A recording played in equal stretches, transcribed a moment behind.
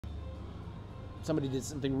somebody did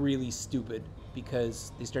something really stupid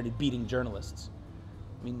because they started beating journalists.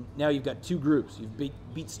 I mean, now you've got two groups. You've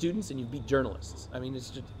beat students and you've beat journalists. I mean,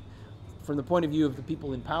 it's just, from the point of view of the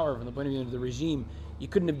people in power, from the point of view of the regime, you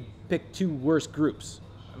couldn't have picked two worse groups.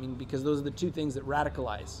 I mean, because those are the two things that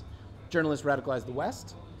radicalize. Journalists radicalize the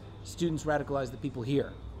West, students radicalize the people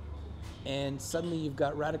here. And suddenly you've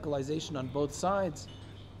got radicalization on both sides,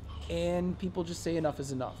 and people just say enough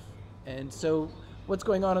is enough. And so what's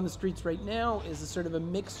going on the streets right now is a sort of a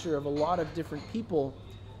mixture of a lot of different people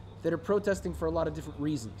that are protesting for a lot of different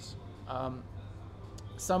reasons.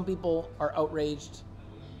 Some people are outraged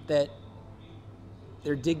that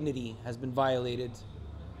their dignity has been violated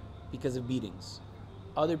because of beatings.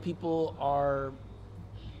 Other people are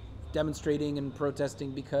demonstrating and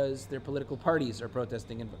protesting because their political parties are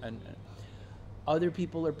protesting, and other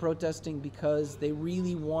people are protesting because they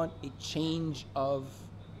really want a change of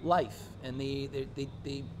life, and they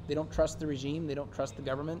don't trust the regime, they don't trust the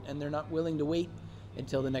government, and they're not willing to wait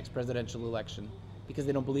until the next presidential election because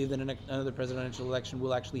they don't believe that another presidential election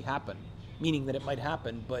will actually happen, meaning that it might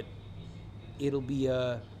happen, but it'll be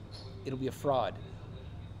a fraud.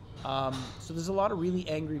 So there's a lot of really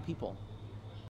angry people.